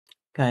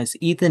Guys,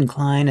 Ethan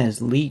Klein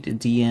has leaked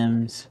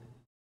DMs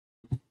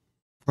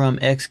from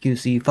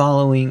xQc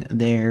following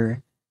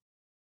their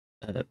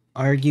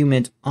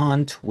argument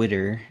on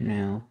Twitter.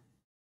 Now,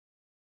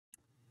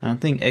 I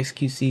don't think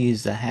xQc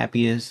is the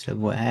happiest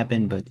of what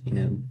happened, but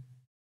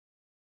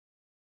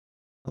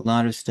a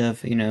lot of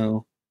stuff,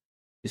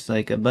 just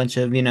like a bunch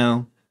of,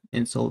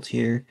 insults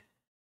here,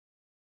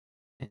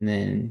 and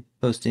then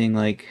posting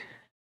like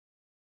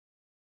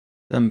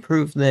some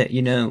proof that,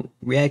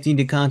 reacting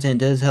to content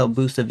does help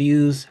boost the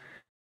views.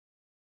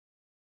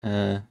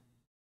 And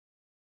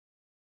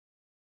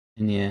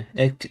yeah,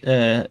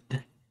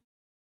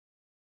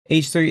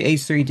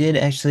 h3h3 did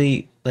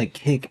actually like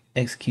kick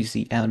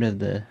xQc out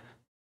of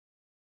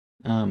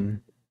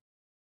um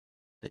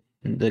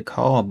the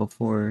call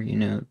before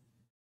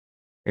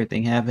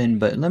everything happened.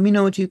 But let me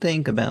know what you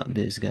think about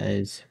this,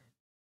 guys.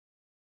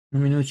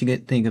 Let me know what you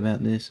think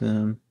about this.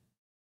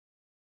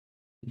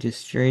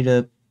 Just straight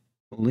up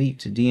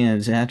leaked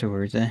DMs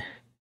afterwards.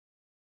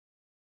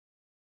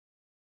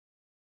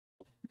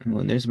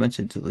 Well, there's a bunch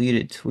of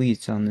deleted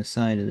tweets on the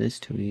side of this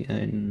tweet. I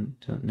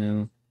don't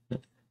know.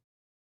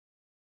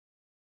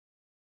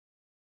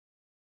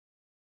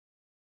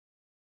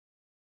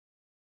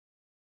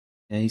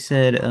 Yeah, he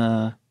said,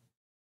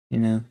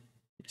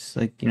 just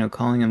like,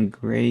 calling him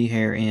gray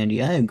hair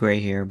Andy. I have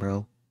gray hair,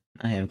 bro.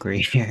 I have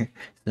gray hair.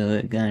 So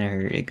it kinda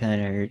hurt. It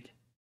kinda hurt.